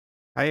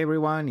Hi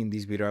everyone, in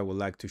this video I would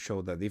like to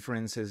show the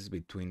differences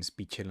between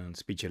Speechelo and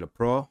Speechelo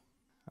Pro.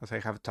 As I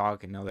have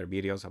talked in other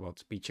videos about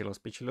Speechelo,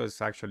 Speechelo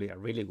is actually a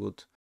really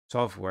good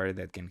software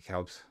that can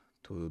help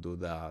to do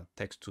the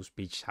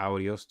text-to-speech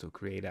audios, to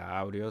create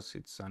audios.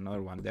 It's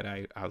another one that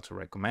I also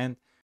recommend.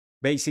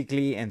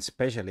 Basically and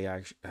especially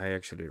I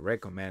actually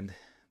recommend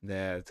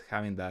that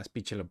having the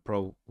Speechelo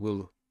Pro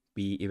will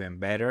be even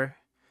better,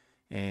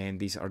 and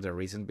these are the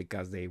reasons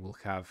because they will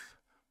have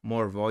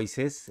more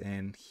voices.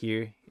 And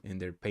here in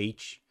their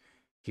page,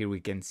 here we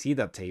can see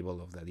the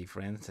table of the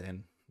difference,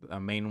 and the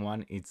main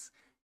one is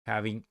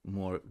having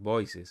more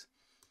voices.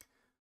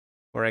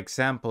 For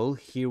example,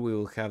 here we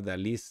will have the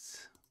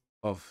list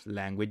of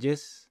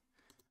languages,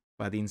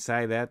 but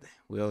inside that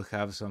we'll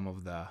have some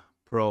of the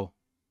pro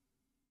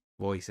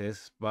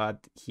voices,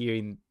 but here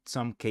in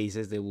some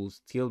cases they will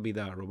still be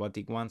the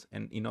robotic ones,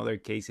 and in other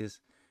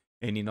cases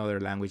and in other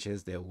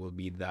languages there will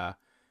be the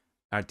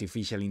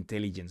artificial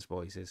intelligence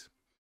voices.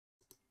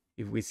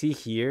 If we see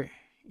here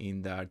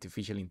in the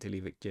artificial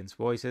intelligence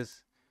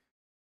voices,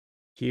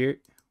 here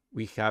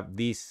we have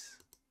these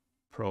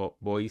pro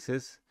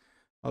voices.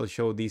 I'll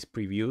show these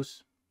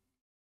previews.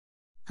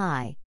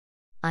 Hi,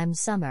 I'm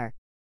Summer.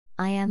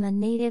 I am a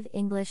native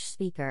English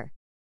speaker.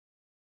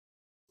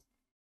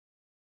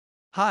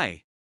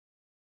 Hi.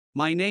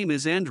 My name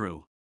is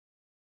Andrew.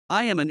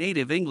 I am a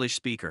native English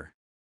speaker.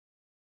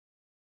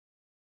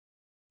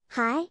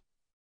 Hi,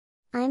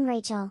 I'm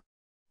Rachel.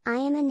 I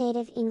am a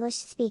native English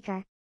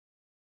speaker.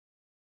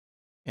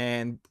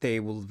 And they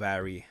will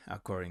vary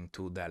according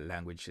to the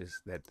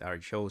languages that are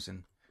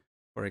chosen.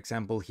 For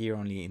example, here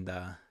only in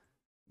the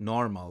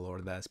normal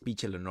or the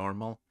Speechelo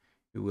normal,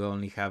 you will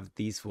only have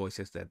these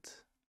voices that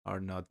are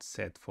not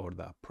set for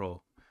the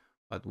pro.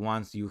 But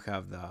once you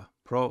have the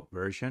pro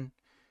version,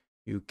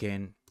 you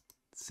can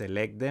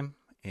select them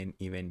and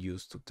even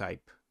use to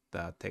type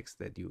the text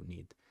that you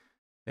need.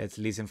 Let's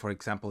listen, for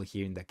example,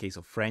 here in the case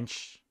of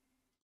French.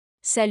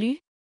 Salut,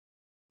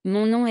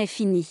 mon nom est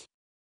Fini.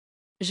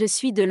 Je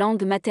suis de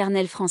langue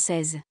maternelle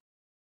française.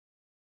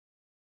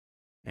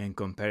 And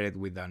compare it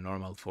with the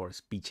normal for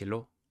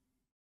Speechelo.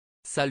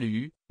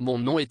 Salut,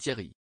 mon nom est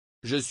Thierry.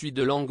 Je suis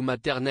de langue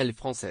maternelle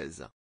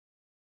française.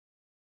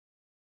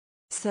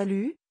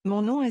 Salut,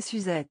 mon nom est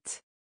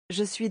Suzette.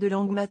 Je suis de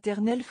langue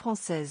maternelle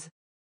française.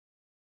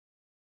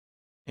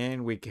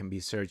 And we can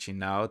be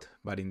searching out,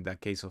 but in the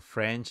case of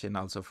French and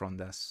also from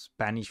the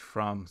Spanish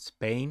from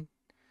Spain,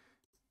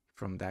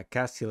 from the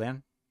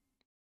Castilian,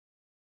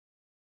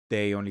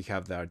 they only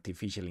have the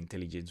artificial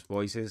intelligence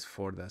voices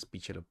for the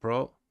Speechelo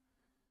Pro.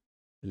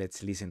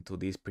 Let's listen to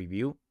this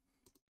preview.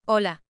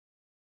 Hola.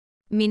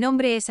 Mi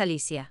nombre es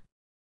Alicia.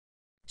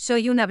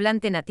 Soy un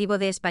hablante nativo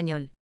de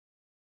español.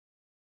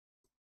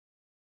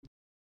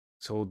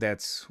 So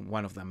that's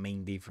one of the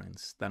main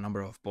difference, the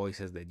number of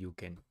voices that you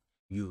can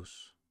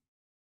use.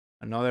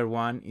 Another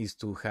one is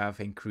to have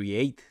and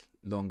create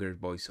longer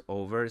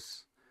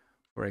voiceovers.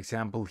 For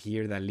example,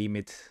 here the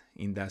limit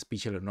in the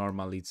Speechelo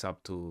normal it's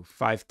up to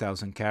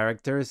 5,000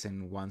 characters,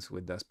 and once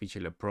with the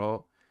Speechelo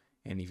Pro,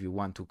 and if you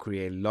want to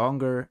create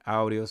longer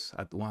audios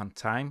at one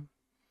time,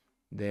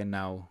 then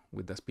now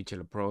with the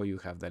Speechelo Pro you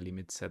have the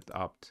limit set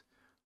up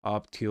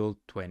till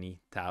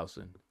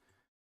 20,000.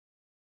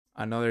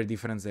 Another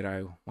difference that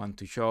I want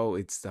to show,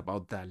 it's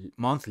about the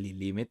monthly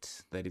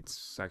limit, that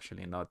it's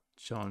actually not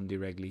shown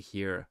directly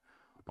here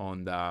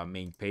on the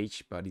main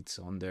page, but it's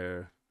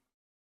under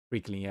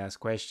frequently asked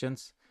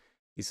questions.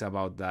 It's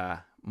about the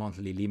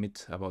monthly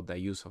limit, about the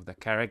use of the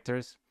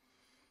characters.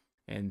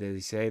 And they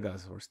say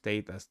that, or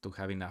state as to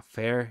having a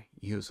fair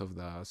use of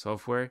the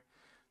software,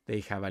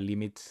 they have a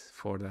limit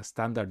for the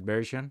standard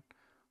version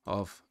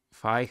of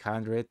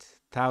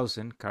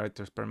 500,000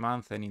 characters per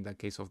month, and in the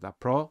case of the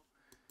Pro,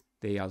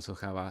 they also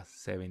have a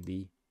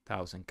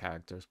 70,000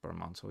 characters per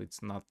month. So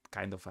it's not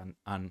kind of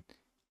an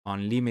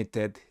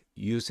unlimited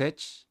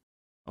usage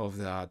of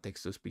the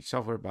text-to-speech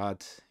software,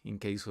 but in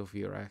case of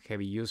you're a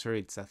heavy user,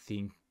 it's a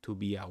thing to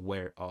be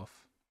aware of.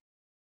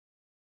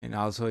 And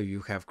also, if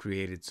you have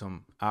created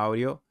some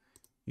audio,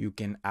 you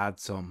can add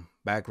some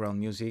background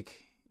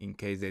music in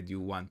case that you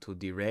want to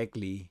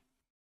directly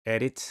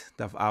edit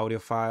the audio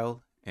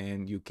file,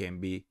 and you can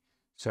be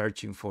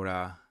searching for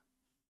a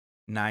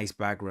nice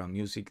background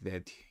music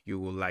that you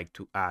would like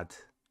to add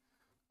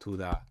to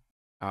the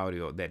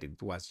audio that it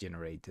was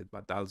generated.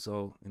 But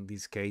also in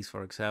this case,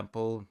 for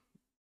example,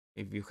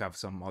 if you have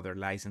some other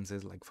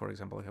licenses, like for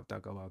example, I have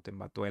talked about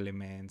Envato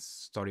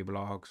Elements,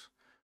 Storyblocks,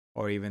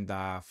 or even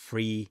the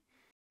free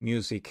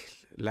music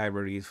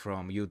libraries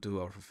from YouTube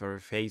or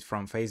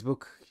from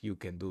Facebook, you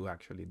can do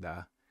actually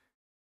the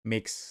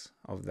mix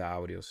of the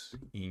audios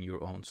in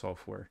your own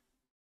software.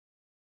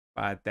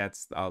 But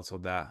that's also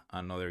the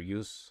another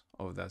use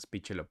of the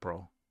Speechelo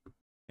Pro.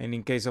 And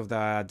in case of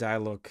the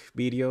dialogue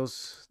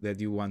videos that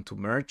you want to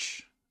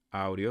merge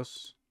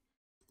audios,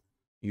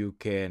 you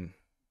can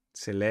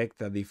select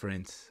the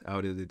different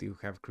audio that you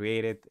have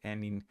created,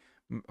 and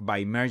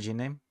by merging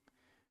them,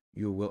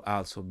 you will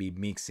also be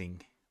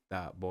mixing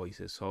the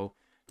voices. So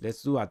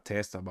let's do a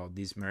test about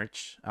these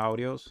merge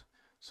audios.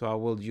 So I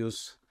will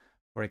use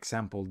For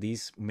example,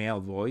 this male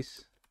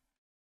voice.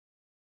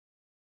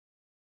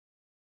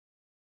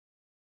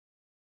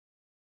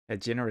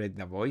 Let's generate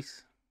the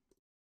voice.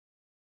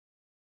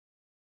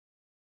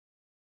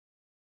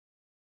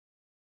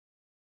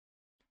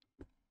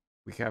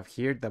 We have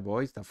here the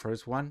voice, the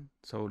first one.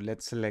 So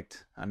let's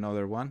select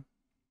another one,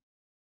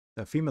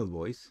 the female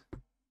voice.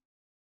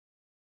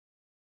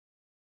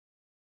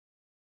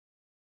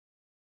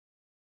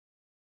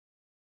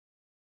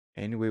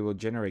 And we will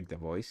generate the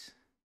voice.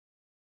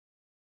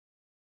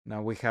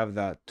 Now we have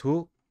the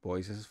two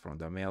voices from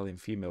the male and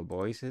female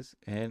voices,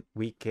 and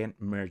we can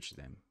merge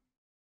them.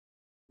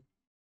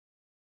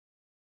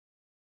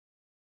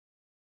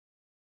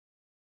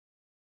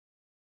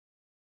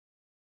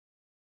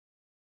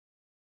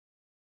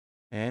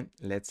 And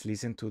let's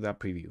listen to the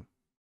preview.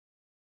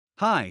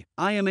 Hi,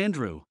 I am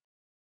Andrew.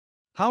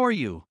 How are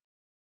you?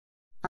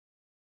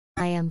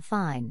 I am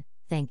fine,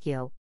 thank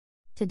you.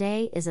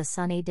 Today is a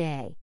sunny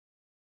day.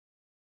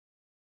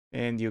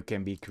 And you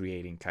can be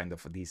creating kind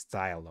of these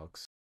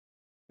dialogues.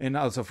 And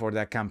also for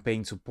the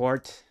campaign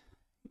support,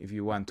 if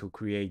you want to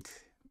create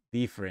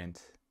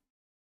different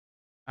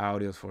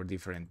audios for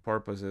different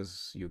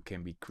purposes, you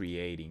can be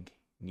creating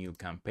new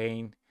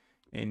campaign.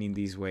 And in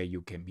this way,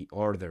 you can be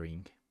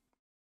ordering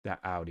the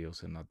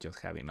audios and not just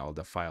having all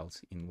the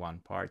files in one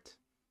part.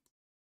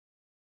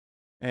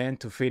 And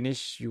to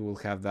finish, you will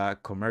have the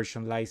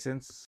commercial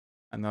license.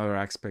 Another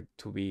aspect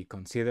to be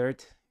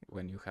considered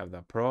when you have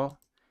the Pro.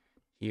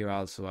 Here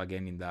also,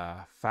 again, in the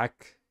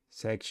fact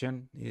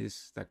section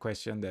is the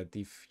question that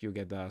if you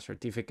get a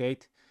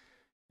certificate,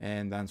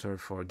 and the answer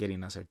for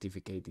getting a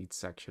certificate,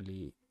 it's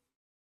actually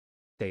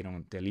they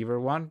don't deliver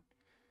one.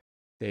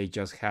 They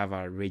just have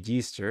a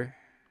register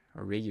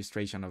or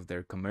registration of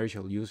their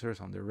commercial users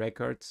on their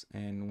records.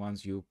 And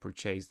once you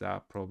purchase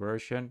the Pro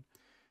version,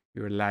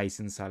 your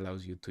license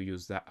allows you to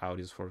use the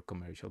audios for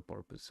commercial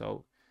purpose.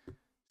 So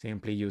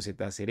simply use it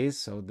as it is.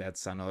 So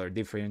that's another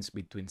difference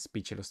between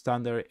Speechelo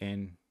Standard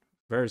and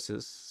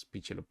versus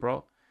Speechelo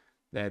Pro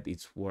that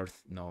it's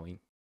worth knowing.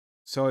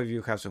 So if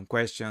you have some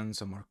questions,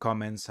 some more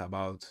comments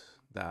about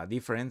the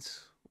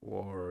difference,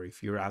 or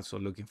if you're also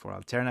looking for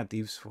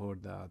alternatives for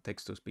the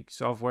text-to-speech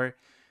software,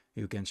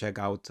 you can check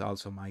out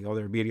also my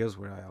other videos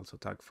where I also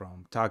talk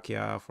from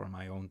Takia for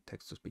my own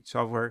text-to-speech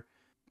software.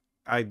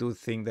 I do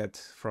think that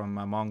from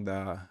among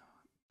the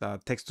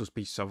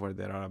text-to-speech software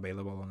that are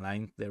available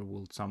online, there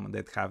will some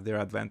that have their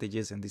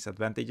advantages and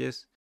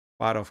disadvantages,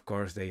 but of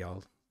course they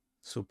all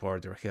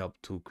support or help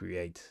to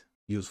create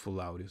useful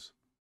audios.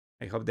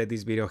 I hope that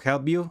this video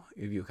helped you.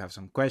 If you have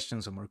some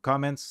questions or more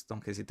comments,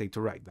 don't hesitate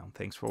to write down.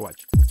 Thanks for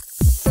watching.